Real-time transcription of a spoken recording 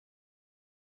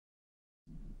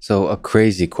So a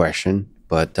crazy question,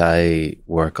 but I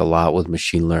work a lot with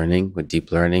machine learning, with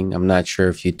deep learning. I'm not sure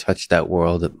if you touch that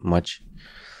world much,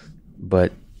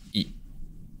 but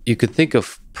you could think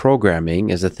of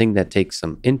programming as a thing that takes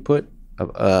some input.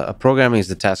 A programming is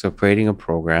the task of creating a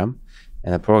program,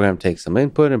 and the program takes some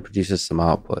input and produces some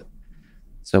output.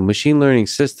 So machine learning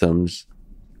systems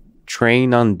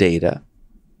train on data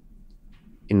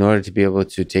in order to be able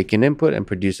to take an input and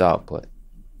produce output.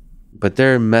 But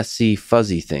they're messy,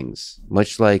 fuzzy things,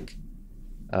 much like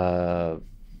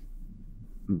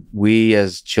we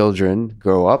as children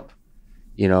grow up.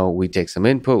 We take some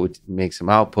input, we make some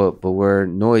output, but we're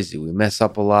noisy. We mess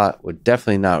up a lot. We're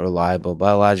definitely not reliable.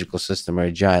 Biological system are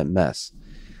a giant mess.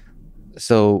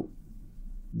 So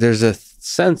there's a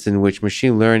sense in which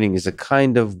machine learning is a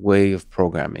kind of way of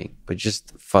programming, but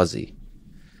just fuzzy.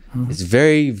 It's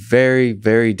very, very,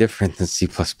 very different than C++,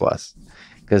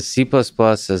 because C++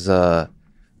 is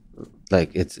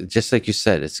it's just like you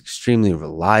said, it's extremely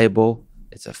reliable,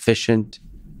 it's efficient,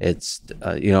 it's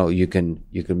you can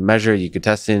measure, you can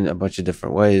test in a bunch of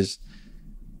different ways.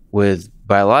 With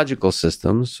biological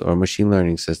systems or machine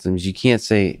learning systems, you can't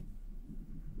say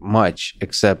much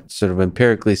except sort of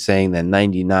empirically saying that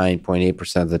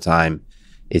 99.8% of the time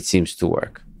it seems to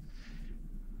work.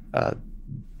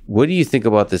 What do you think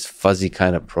about this fuzzy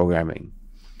kind of programming?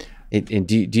 And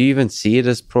do you even see it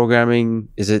as programming?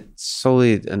 Is it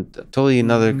solely and totally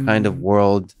another kind of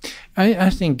world? I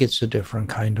think it's a different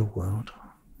kind of world.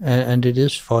 And it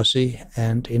is fuzzy.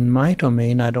 And in my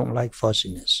domain, I don't like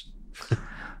fuzziness.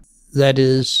 That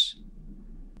is,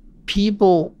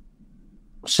 people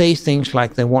say things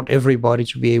like they want everybody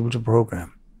to be able to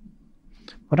program.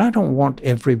 But I don't want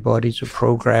everybody to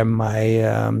program my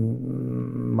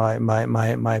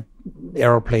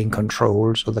aeroplane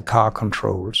controls or the car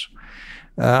controls.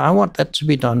 I want that to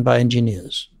be done by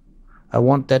engineers. I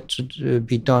want that to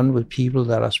be done with people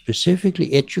that are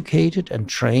specifically educated and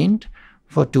trained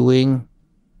for doing,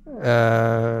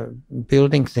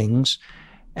 building things,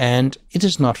 and it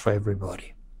is not for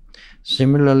everybody.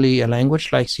 Similarly, a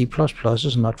language like C++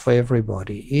 is not for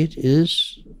everybody. It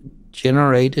is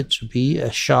generated to be a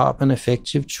sharp and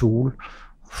effective tool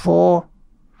for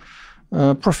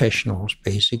professionals,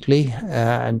 basically,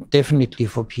 and definitely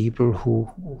for people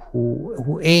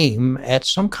who aim at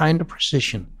some kind of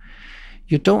precision.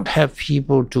 You don't have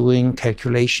people doing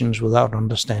calculations without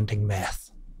understanding math,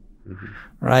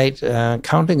 right?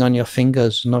 Counting on your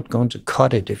fingers is not going to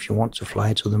cut it if you want to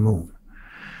fly to the moon.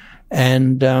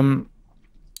 And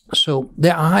so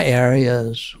there are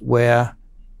areas where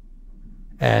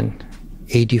an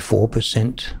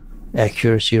 84%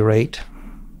 accuracy rate,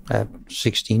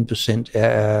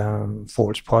 16%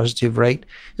 false positive rate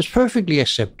is perfectly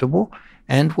acceptable,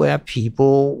 and where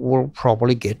people will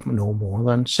probably get no more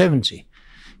than 70.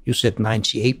 You said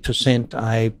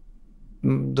 98%.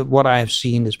 What I have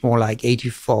seen is more like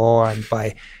 84, and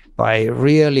by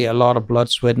really a lot of blood,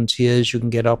 sweat, and tears, you can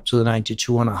get up to the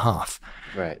 92.5.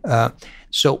 Right.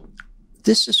 So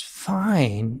this is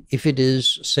fine if it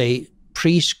is, say,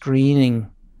 pre-screening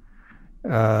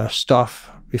stuff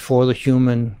before the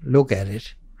human look at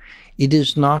it. It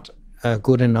is not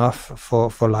good enough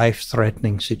for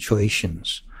life-threatening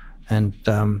situations. And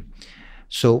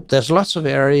so there's lots of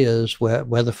areas where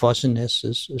the fuzziness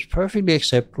is perfectly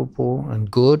acceptable and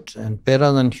good and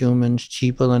better than humans,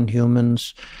 cheaper than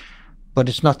humans, but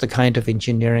it's not the kind of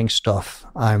engineering stuff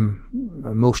I'm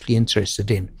mostly interested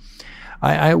in.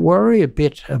 I worry a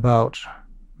bit about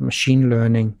machine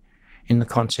learning in the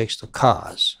context of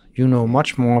cars. You know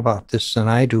much more about this than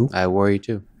I do. I worry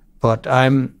too. But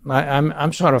I'm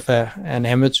sort of an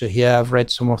amateur here. I've read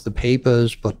some of the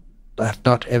papers, but I've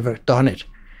not ever done it.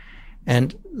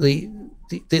 And the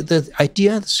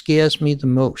idea that scares me the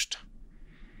most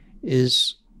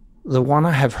is the one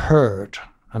I have heard,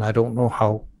 and I don't know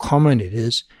how common it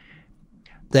is,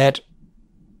 that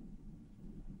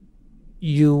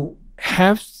you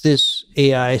have this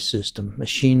AI system,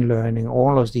 machine learning,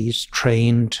 all of these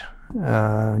trained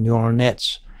neural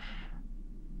nets.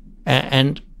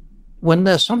 And when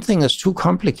there's something that's too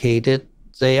complicated,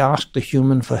 they ask the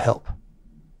human for help.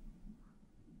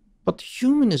 But the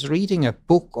human is reading a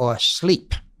book or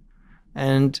asleep,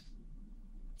 and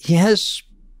he has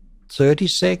 30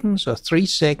 seconds or 3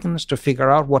 seconds to figure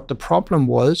out what the problem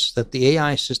was that the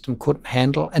AI system couldn't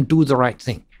handle and do the right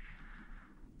thing.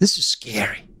 This is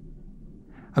scary.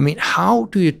 I mean, how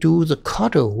do you do the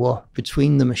cutover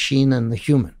between the machine and the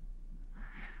human?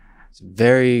 It's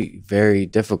very, very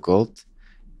difficult.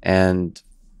 And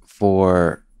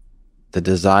for the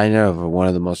designer of one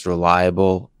of the most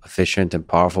reliable, efficient, and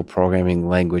powerful programming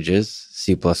languages,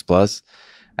 C++,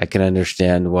 I can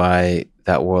understand why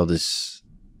that world is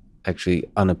actually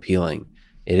unappealing.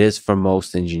 It is for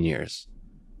most engineers.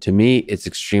 To me, it's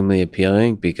extremely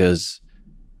appealing because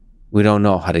we don't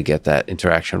know how to get that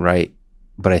interaction right,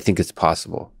 but I think it's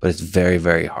possible, but it's very,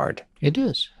 very hard. It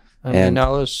is. I mean, I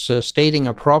was stating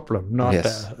a problem, not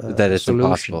that a it's solution.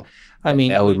 impossible. I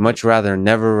mean, I would much rather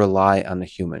never rely on a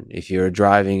human. If you're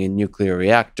driving a nuclear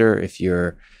reactor,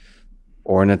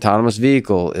 or an autonomous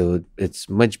vehicle, it's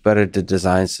much better to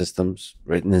design systems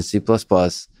written in C++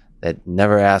 that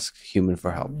never ask human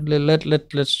for help.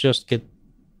 Let's just get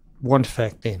one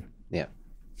fact in. Yeah.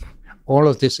 All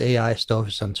of this AI stuff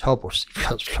is on top of C++.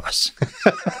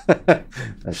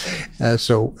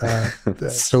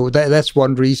 So that's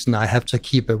one reason I have to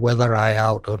keep a weather eye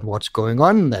out on what's going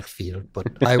on in that field, but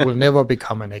I will never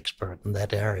become an expert in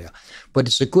that area. But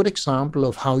it's a good example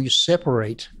of how you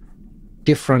separate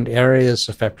different areas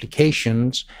of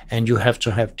applications, and you have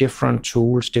to have different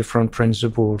tools, different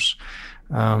principles,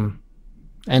 and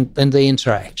they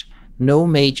interact. No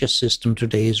major system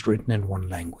today is written in one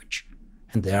language,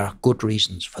 and there are good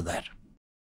reasons for that.